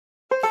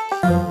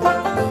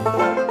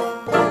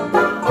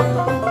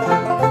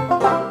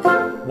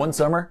One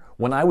summer,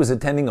 when I was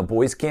attending a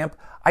boys' camp,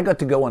 I got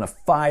to go on a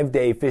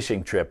 5-day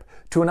fishing trip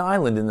to an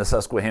island in the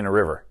Susquehanna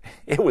River.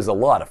 It was a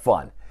lot of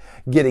fun.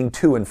 Getting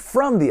to and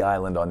from the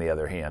island, on the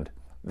other hand,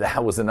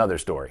 that was another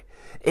story.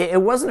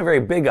 It wasn't a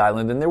very big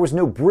island and there was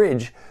no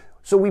bridge,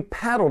 so we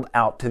paddled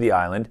out to the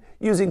island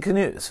using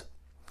canoes.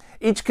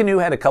 Each canoe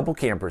had a couple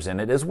campers in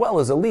it, as well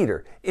as a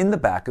leader in the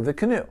back of the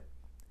canoe.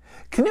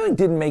 Canoeing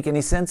didn't make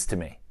any sense to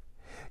me.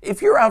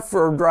 If you're out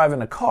for a drive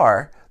in a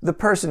car, the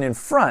person in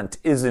front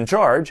is in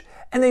charge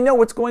and they know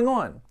what's going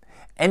on.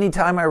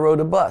 Anytime I rode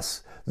a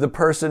bus, the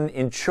person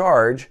in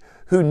charge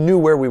who knew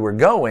where we were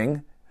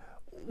going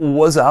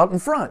was out in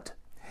front.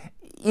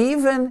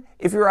 Even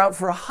if you're out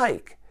for a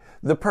hike,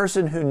 the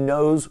person who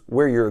knows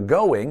where you're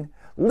going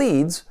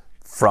leads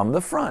from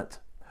the front.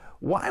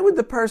 Why would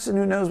the person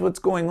who knows what's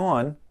going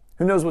on,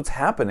 who knows what's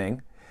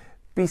happening,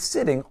 be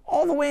sitting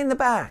all the way in the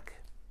back?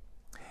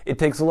 It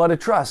takes a lot of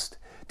trust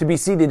to be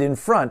seated in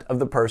front of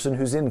the person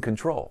who's in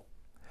control.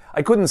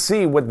 I couldn't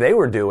see what they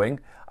were doing.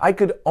 I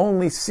could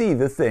only see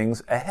the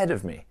things ahead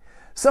of me,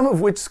 some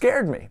of which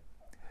scared me.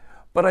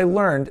 But I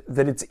learned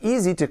that it's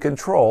easy to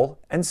control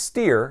and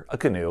steer a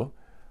canoe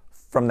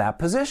from that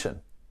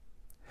position.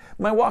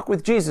 My walk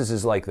with Jesus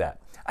is like that.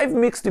 I have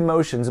mixed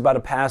emotions about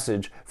a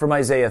passage from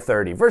Isaiah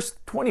 30. Verse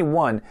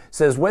 21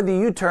 says, "Whether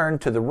you turn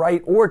to the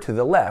right or to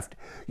the left,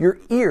 your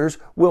ears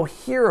will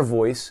hear a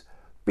voice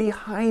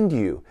behind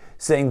you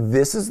saying,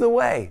 'This is the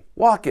way,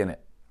 walk in it.'"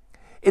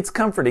 It's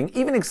comforting,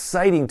 even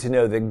exciting to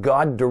know that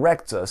God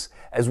directs us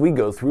as we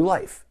go through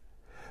life.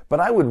 But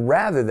I would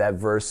rather that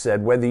verse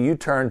said, "Whether you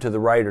turn to the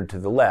right or to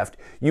the left,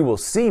 you will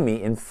see me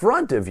in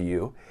front of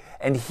you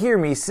and hear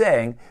me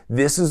saying,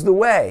 'This is the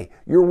way,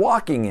 you're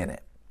walking in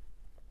it.'"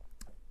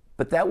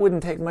 But that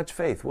wouldn't take much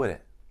faith, would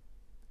it?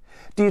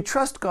 Do you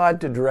trust God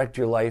to direct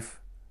your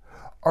life?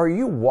 Are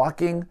you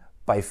walking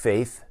by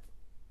faith?